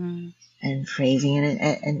Mm. and phrasing,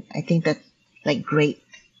 and I think that, like, great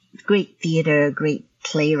theater, great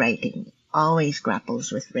playwriting always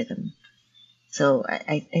grapples with rhythm. So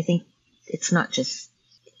I think it's not just,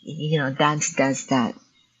 dance does that.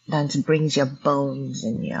 Dance brings your bones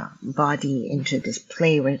and your body into this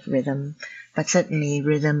play with rhythm, but certainly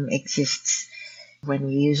rhythm exists when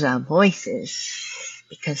we use our voices,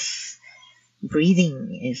 because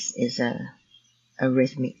breathing is a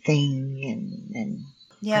rhythmic thing, and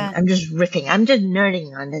Yeah. I'm just riffing. I'm just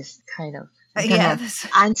nerding on this kind of. I'm trying Yeah. to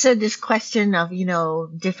answer this question of,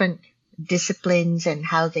 different disciplines and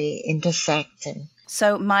how they intersect. And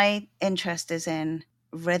So my interest is in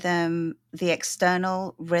rhythm, the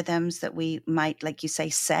external rhythms that we might, like you say,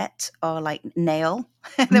 set or like nail,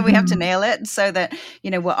 that we have to Mhm, nail it so that,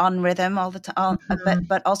 we're on rhythm all the time. mhm.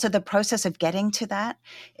 But also the process of getting to that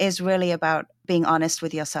is really about being honest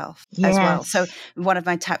with yourself as well. So Yes. one of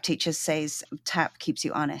my tap teachers says tap keeps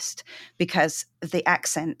you honest, because the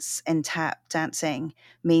accents in tap dancing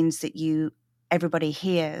means that everybody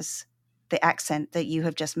hears the accent that you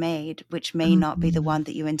have just made, which may not be the Mhm. one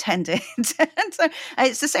that you intended. And so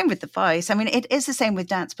it's the same with the voice. I mean, it is the same with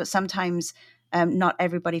dance, but sometimes not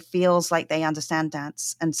everybody feels like they understand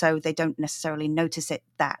dance. And so they don't necessarily notice it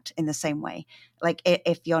that in the same way, like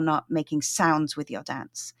if you're not making sounds with your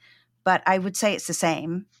dance. But I would say it's the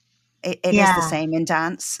same. It is the Yeah. same in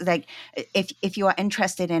dance. Like if you are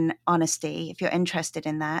interested in honesty, if you're interested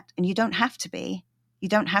in that, and you don't have to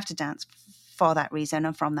dance for that reason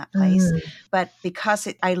and from that place. Mhm. But because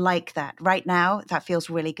I like that right now, that feels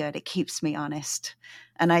really good. It keeps me honest,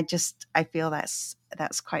 and I feel that's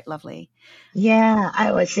quite lovely. Yeah,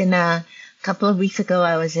 I was in a couple of weeks ago.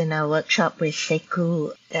 I was in a workshop with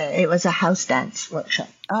Seku. It was a house dance workshop.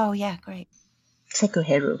 Oh yeah, great. Seku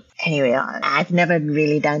Heru. Anyway, I've never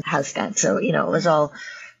really done house dance, so it was Mm, all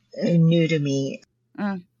new to me.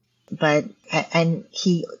 mm, But and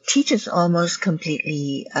he teaches almost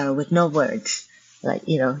completely with no words. Like,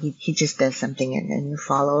 he just does something, and you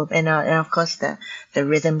follow, and of course the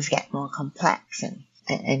rhythms get more complex,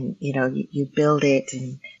 and you build it,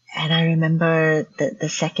 and I remember the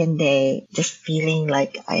second day just feeling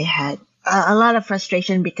like I had a lot of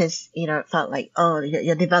frustration, because it felt like, oh,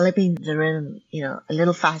 you're developing the rhythm, a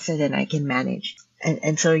little faster than I can manage,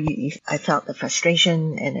 and so I felt the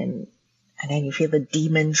frustration, and then you feel the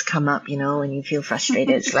demons come up, when you feel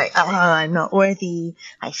frustrated. It's like, oh, I'm not worthy.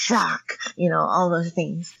 I suck, all those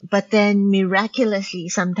things. But then miraculously,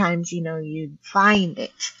 sometimes, you find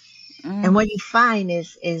it. And mm, what you find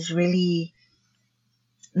is really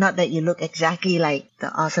not that you look exactly like the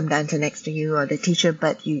awesome dancer next to you or the teacher,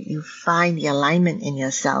 but you find the alignment in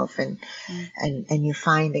yourself, mm, and you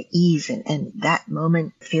find the ease. And that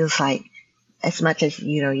moment feels like, as much as,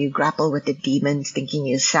 you grapple with the demons thinking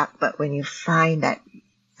you suck, but when you find that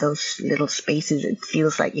those little spaces, it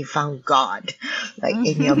feels like you found God, like,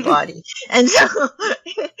 in your mm. body. And so,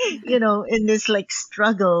 in this, like,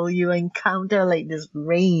 struggle, you encounter, like, this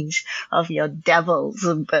range of your devils,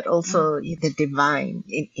 but also the divine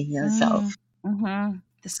in Mm, yourself.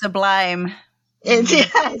 the sublime. It's, Mm.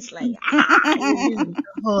 yeah, it's like, the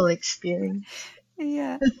whole experience.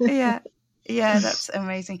 Yeah, yeah, yeah, that's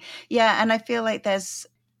amazing. Yeah, and I feel like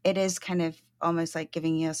it is kind of almost like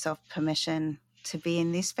giving yourself permission to be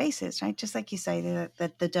in these spaces, right? Just like you say,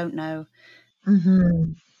 the don't know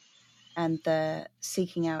Hmm. and the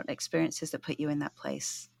seeking out experiences that put you in that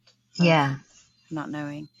place of Yeah. not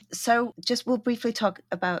knowing. So just we'll briefly talk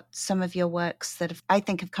about some of your works that I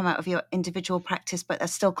think have come out of your individual practice, but are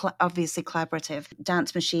still obviously collaborative.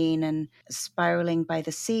 Dance Machine and Spiraling by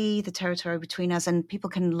the Sea, The Territory Between Us. And people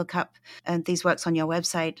can look up these works on your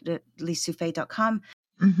website at Su-Feh.com.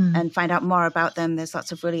 And find out more about them. There's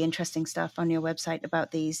lots of really interesting stuff on your website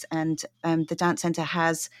about these. And the Dance Center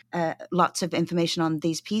has lots of information on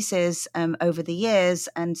these pieces over the years.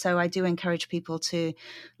 And so I do encourage people to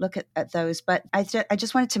look at those. But I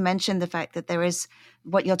just wanted to mention the fact that there is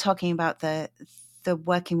what you're talking about, the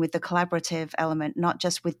working with the collaborative element, not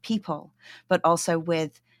just with people, but also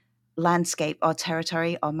with landscape or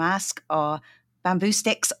territory or mask or bamboo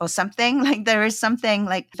sticks or something. Like there is something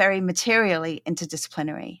like very materially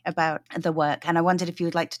interdisciplinary about the work. And I wondered if you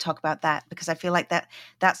would like to talk about that, because I feel like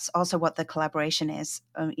that's also what the collaboration is,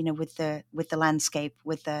 with the landscape,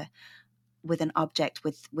 with an object,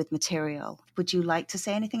 with material. Would you like to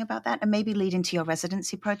say anything about that, and maybe lead into your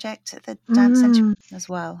residency project at the Dance Center as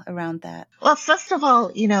well around that? Well, first of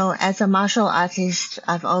all, as a martial artist,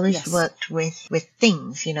 I've always worked with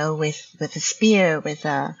things, with a spear, with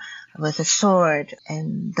a sword,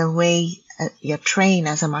 and the way you're trained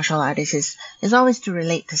as a martial artist is always to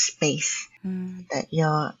relate to space, that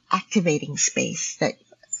you're activating space, that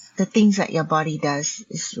the things that your body does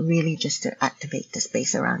is really just to activate the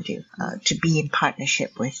space around you, to be in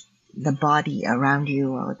partnership with the body around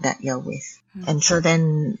you or that you're with. And so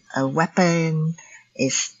then a weapon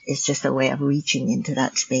is just a way of reaching into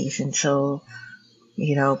that space. And so,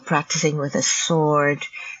 practicing with a sword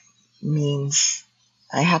means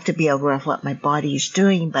I have to be aware of what my body is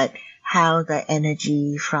doing, but how the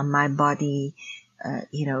energy from my body,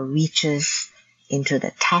 reaches into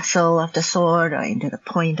the tassel of the sword or into the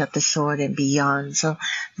point of the sword and beyond. So,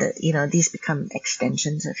 these become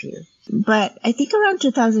extensions of you. But I think around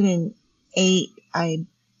 2008, I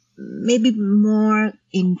maybe more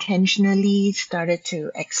intentionally started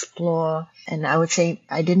to explore, and I would say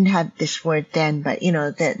I didn't have this word then, but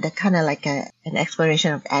the kind of like an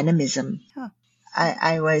exploration of animism. Huh.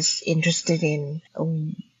 I was interested in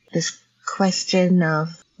this question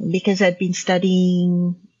of, because I'd been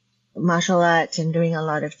studying martial arts and doing a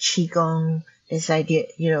lot of qigong, this idea,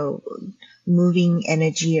 moving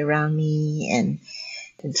energy around me,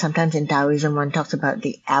 and sometimes in Taoism one talks about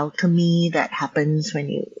the alchemy that happens when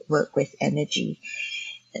you work with energy.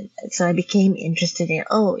 And so I became interested in,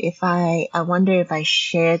 I wonder if I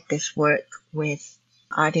shared this work with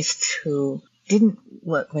artists who didn't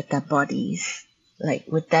work with their bodies, like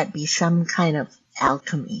would that be some kind of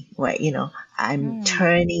alchemy where, I'm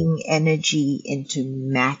turning energy into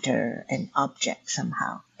matter and object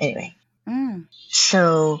somehow. Anyway,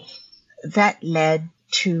 so that led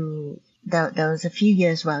to, there was a few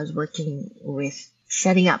years where I was working with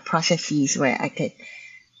setting up processes where I could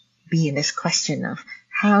be in this question of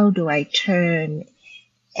how do I turn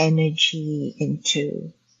energy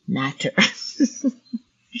into matter?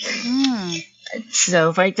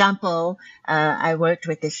 So, for example, I worked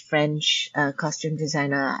with this French costume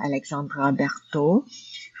designer, Alexandra Berthaud,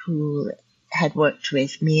 who had worked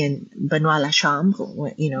with me and Benoit Lachambre,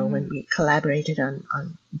 when we collaborated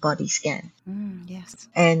on Body Scan. Yes.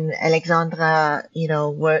 And Alexandra,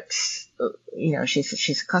 works,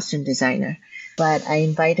 she's a costume designer, but I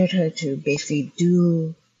invited her to basically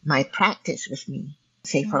do my practice with me,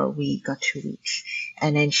 say for a week or 2 weeks.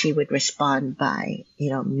 And then she would respond by,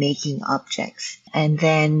 making objects. And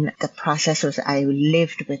then the process was I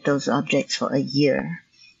lived with those objects for a year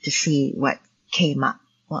to see what came up.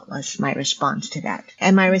 What was my response to that?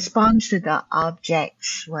 And my response to the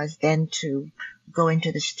objects was then to go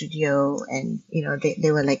into the studio and,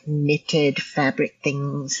 they were like knitted fabric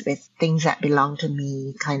things with things that belonged to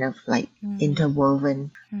me, kind of like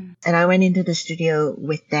interwoven. And I went into the studio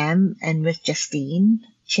with them and with Justine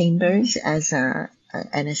Chambers as an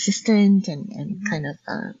assistant and kind of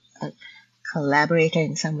a collaborator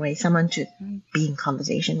in some way, someone to be in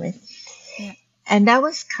conversation with. Yeah. And that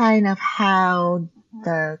was kind of how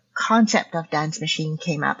the concept of Dance Machine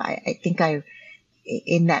came up. I think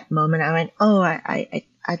in that moment, I went,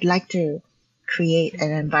 I'd like to create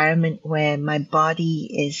an environment where my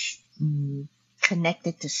body is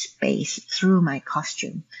connected to space through my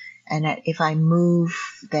costume. And that if I move,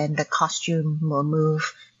 then the costume will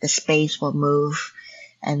move, the space will move.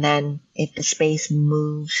 And then if the space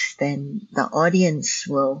moves, then the audience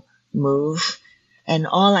will move. And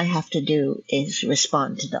all I have to do is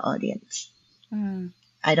respond to the audience.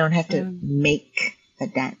 I don't have to make a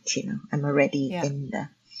dance, I'm already in the...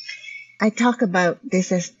 I talk about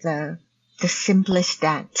this as the the simplest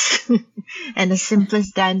dance. And the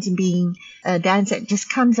simplest dance being a dance that just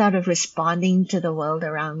comes out of responding to the world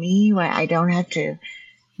around me, where I don't have to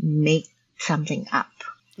make something up.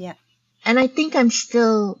 Yeah. And I think I'm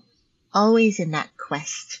still always in that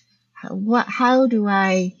quest. How do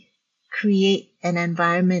I create an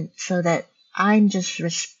environment so that I'm just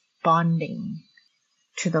responding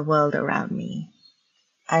to the world around me?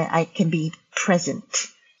 I can be present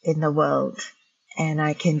in the world, and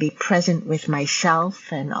I can be present with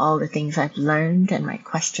myself and all the things I've learned and my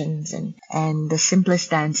questions, and the simplest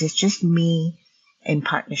dance is just me in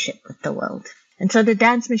partnership with the world. And so the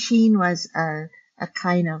dance machine was a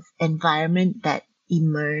kind of environment that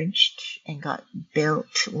emerged and got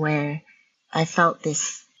built, where I felt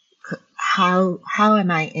this, how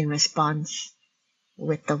am I in response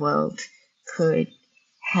with the world, could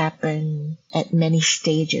happen at many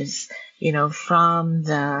stages, from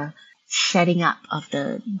the setting up of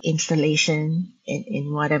the installation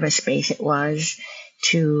in whatever space it was,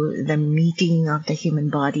 to the meeting of the human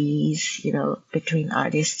bodies, between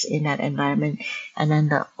artists in that environment, and then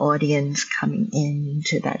the audience coming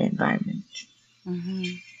into that environment.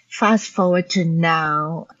 Mm-hmm. Fast forward to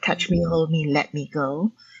now, Touch Me, Hold Me, Let Me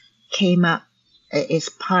Go came up, is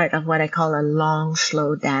part of what I call a long,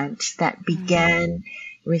 slow dance that began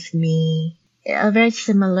with me, a very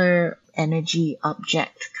similar energy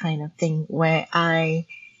object kind of thing, where I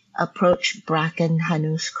approached Bracken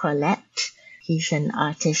Hanus Corlett. He's an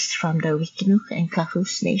artist from the Wikinuke and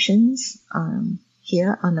Kahus nations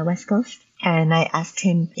here on the West Coast. And I asked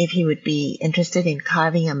him if he would be interested in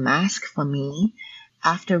carving a mask for me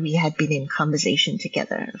after we had been in conversation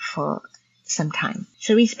together for some time.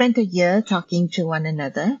 So we spent a year talking to one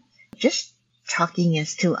another, just talking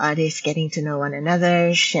as two artists, getting to know one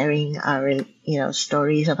another, sharing our,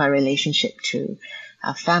 stories of our relationship to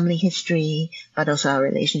our family history, but also our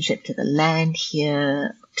relationship to the land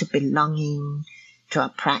here, to belonging, to our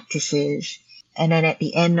practices. And then at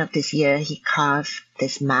the end of this year, he carved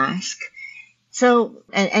this mask. So,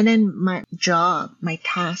 and then my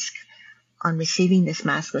task on receiving this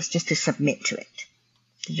mask was just to submit to it.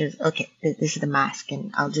 Just, okay, this is the mask,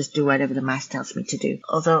 and I'll just do whatever the mask tells me to do.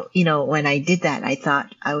 Although, when I did that, I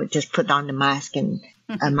thought I would just put on the mask and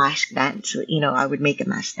a mask dance. I would make a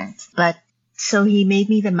mask dance. But so he made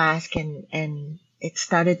me the mask, and it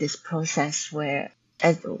started this process where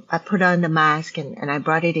I put on the mask, and I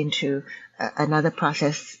brought it into another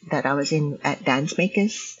process that I was in at Dance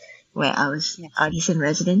Makers, where I was artist in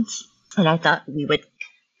residence. And I thought we would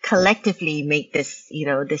collectively make this,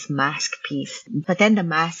 this mask piece. But then the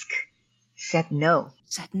mask said no.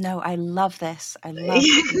 Said no. I love this. I love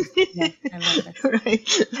this. Yeah, I love this. Right.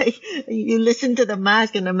 Like, you listen to the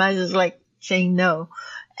mask, and the mask is like saying no.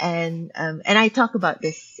 And I talk about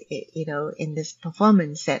this, in this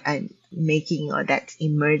performance that I'm making, or that's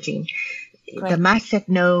emerging. Great. The mask said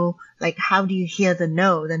no. Like, how do you hear the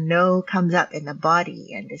no? The no comes up in the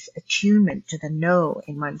body, and this attunement to the no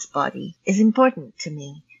in one's body is important to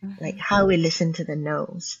me. Mm-hmm. Like, how we listen to the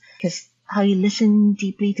no's. Because how you listen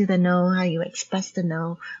deeply to the no, how you express the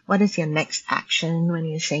no, what is your next action when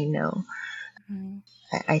you say no? Mm-hmm.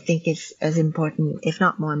 I think it's as important, if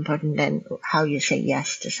not more important, than how you say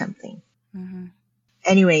yes to something. Mm-hmm.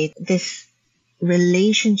 Anyway, this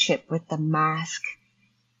relationship with the mask,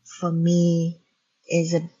 for me,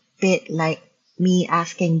 is a bit like me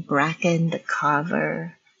asking Bracken, the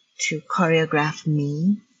carver, to choreograph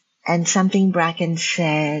me. And something Bracken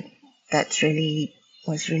said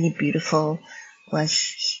was really beautiful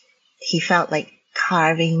was he felt like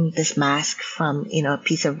carving this mask from, a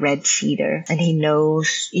piece of red cedar. And he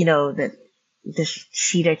knows, that this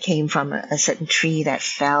cedar came from a certain tree that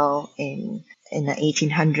fell in the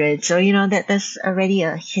 1800s. So, that there's already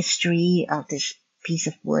a history of this piece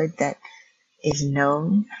of wood that is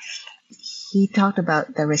known. He talked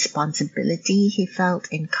about the responsibility he felt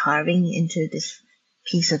in carving into this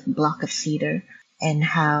piece of block of cedar, and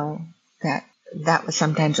how that was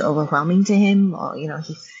sometimes overwhelming to him, or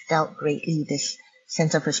he felt greatly this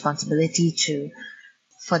sense of responsibility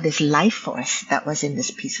for this life force that was in this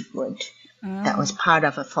piece of wood, that was part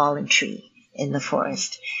of a fallen tree in the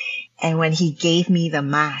forest. And when he gave me the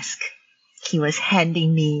mask, he was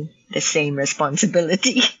handing me the same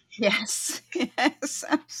responsibility. Yes,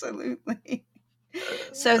 absolutely.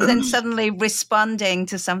 So then suddenly responding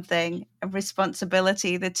to something, a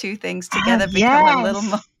responsibility, the two things together become a little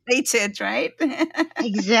more related, right?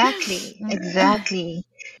 Exactly.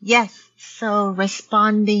 Yes. So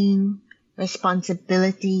responding,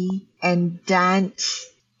 responsibility, and dance,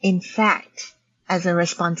 in fact, as a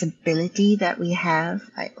responsibility that we have.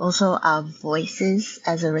 Also, our voices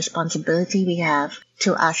as a responsibility we have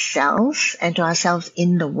to ourselves and to ourselves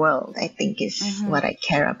in the world, I think is what I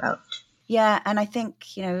care about. Yeah. And I think,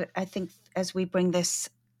 as we bring this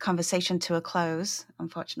conversation to a close,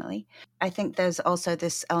 unfortunately, I think there's also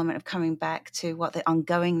this element of coming back to what the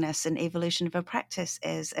ongoingness and evolution of a practice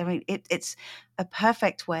is. I mean, it's a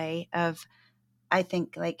perfect way of, I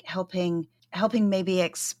think, like helping maybe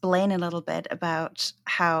explain a little bit about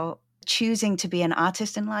how choosing to be an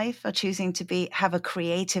artist in life or choosing to have a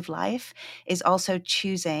creative life is also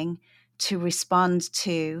choosing to respond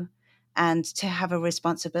to and to have a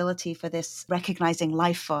responsibility for this recognizing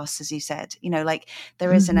life force, as you said. Like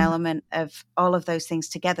there is an element of all of those things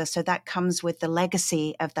together. So that comes with the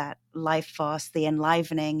legacy of that life force, the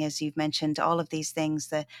enlivening, as you've mentioned, all of these things,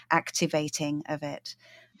 the activating of it.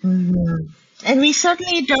 And we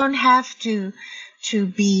certainly don't have to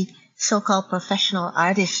be so-called professional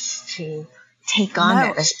artists to take on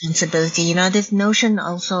that responsibility. This notion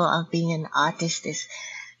also of being an artist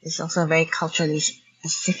is also a very culturally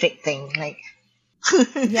specific thing. Like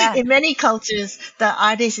in many cultures, the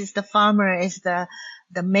artist is the farmer, is the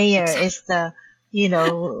mayor, is the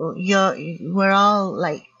we're all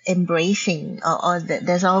like embracing, or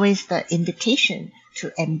there's always the invitation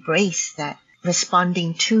to embrace that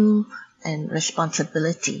responding to and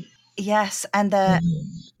responsibility. Yes. And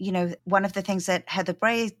one of the things that Heather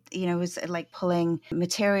Bray, was like pulling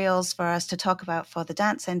materials for us to talk about for the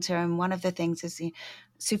dance center. And one of the things is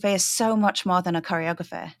Su-Feh is so much more than a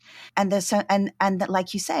choreographer. And there's and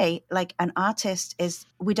like you say, like an artist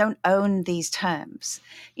we don't own these terms,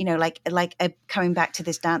 coming back to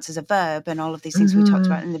this dance as a verb and all of these things we talked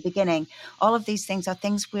about in the beginning. All of these things are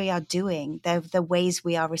things we are doing. They're the ways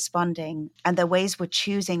we are responding and the ways we're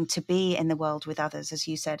choosing to be in the world with others, as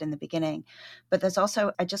you said in the beginning. But there's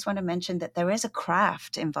also, I just want to mention that there is a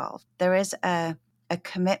craft involved. There is a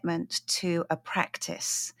commitment to a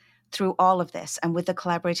practice through all of this. And with the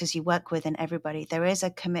collaborators you work with and everybody, there is a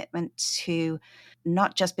commitment to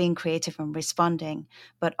not just being creative and responding,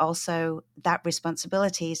 but also that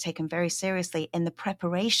responsibility is taken very seriously in the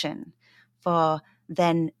preparation for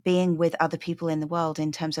then being with other people in the world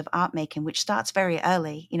in terms of art making, which starts very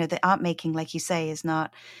early. The art making, like you say, is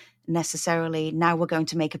not necessarily now we're going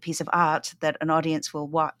to make a piece of art that an audience will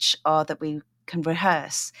watch or that we can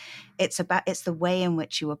rehearse. It's the way in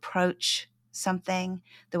which you approach something,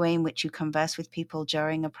 the way in which you converse with people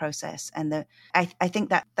during a process. And I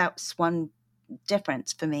think that's one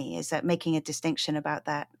difference for me, is that making a distinction about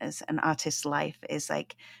that as an artist's life is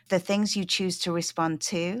like the things you choose to respond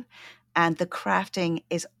to, and the crafting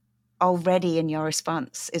is already in your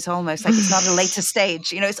response. It's almost like it's not a later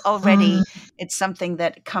stage, it's already, it's something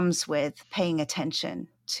that comes with paying attention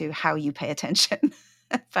to how you pay attention.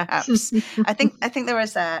 Perhaps I think there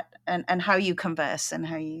is that, and how you converse and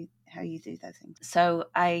how you do those things. So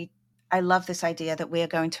I love this idea that we are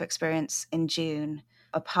going to experience in June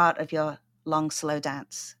a part of your long, slow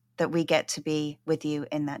dance, that we get to be with you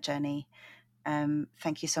in that journey.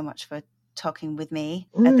 Thank you so much for talking with me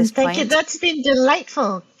at this point. Thank you. That's been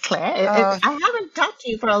delightful, Claire. I haven't talked to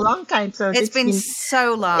you for a long time, so it's been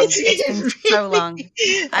so long. It's been so long.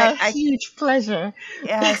 A huge pleasure.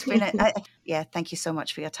 Yeah, it's been. Thank you so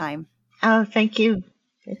much for your time. Oh, thank you.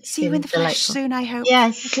 See you in the flesh soon, I hope.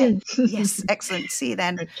 Yes, soon. Yes, excellent. See you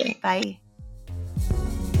then. Okay. Bye.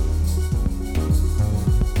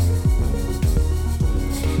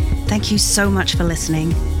 Thank you so much for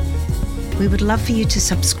listening. We would love for you to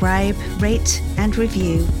subscribe, rate, and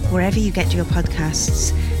review wherever you get your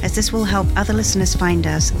podcasts, as this will help other listeners find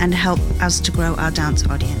us and help us to grow our dance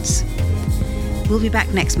audience. We'll be back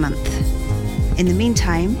next month. In the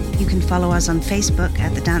meantime, you can follow us on Facebook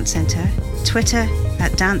at The Dance Center, Twitter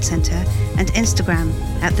at Dance Center, and Instagram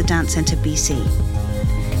at The Dance Center BC.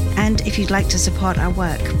 And if you'd like to support our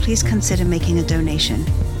work, please consider making a donation.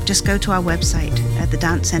 Just go to our website at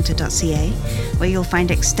thedancecenter.ca, where you'll find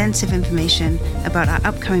extensive information about our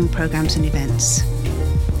upcoming programs and events.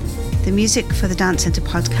 The music for the Dance Center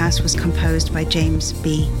podcast was composed by James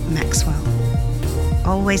B. Maxwell.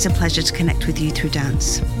 Always a pleasure to connect with you through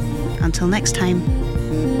dance. Until next time.